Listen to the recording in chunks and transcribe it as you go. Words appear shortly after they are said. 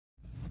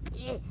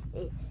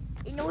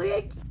in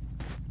order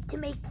to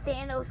make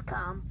Thanos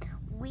come,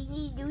 we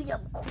need to do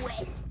some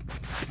quests.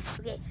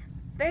 Okay,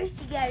 first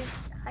you gotta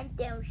hunt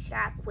down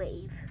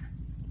Shockwave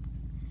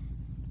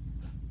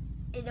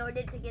in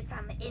order to get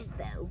some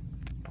info.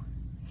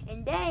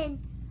 And then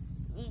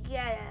you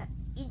gotta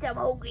eat some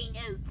whole grain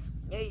oats.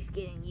 No, just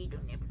kidding, you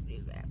don't ever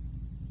do that.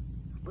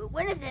 But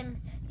one of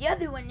them, the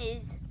other one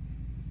is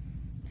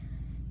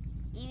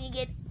you need to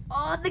get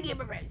all the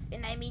Gamer Bros,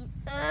 and I mean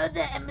all the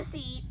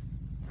MSC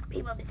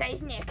people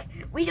besides Nick.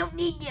 We don't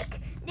need Nick.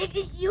 Nick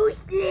is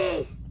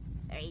useless.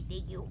 Alright,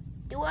 thank you.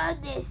 Do all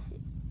this,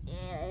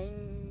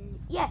 and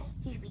yeah,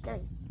 he should be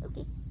coming.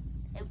 Okay?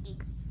 Okay.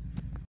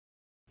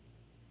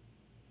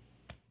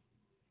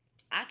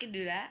 I can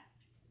do that.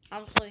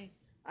 Obviously,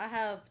 I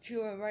have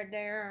Chua right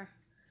there.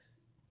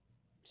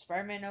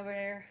 Spider-Man over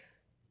there.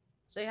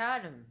 Say hi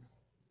to him.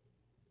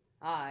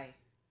 Hi.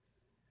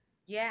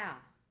 Yeah,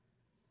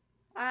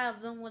 I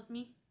have them with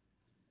me.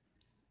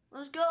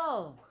 Let's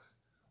go.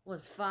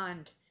 Let's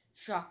find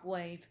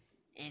Shockwave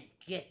and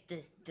get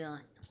this done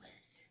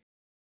with.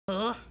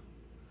 Huh?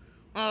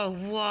 Oh,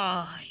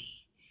 why?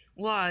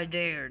 Why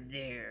there?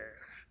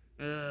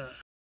 Ugh.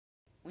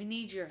 We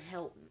need your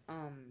help,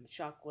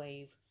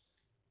 Shockwave.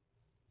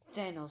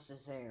 Thanos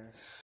is there.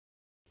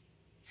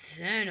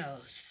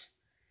 Thanos?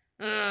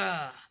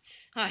 Ugh.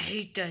 I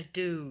hate that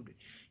dude.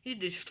 He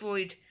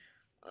destroyed,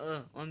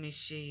 let me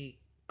see,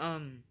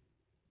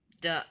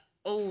 the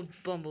old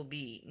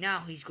Bumblebee.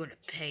 Now he's gonna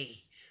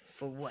pay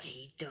for what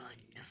he done.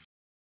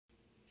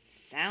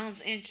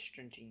 Sounds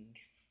interesting.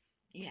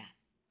 Yeah.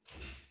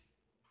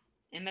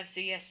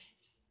 MFCS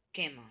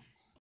came on.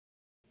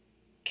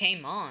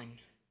 Came on?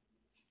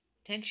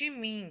 Didn't you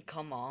mean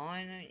come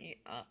on?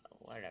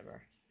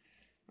 Whatever.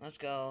 Let's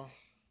go.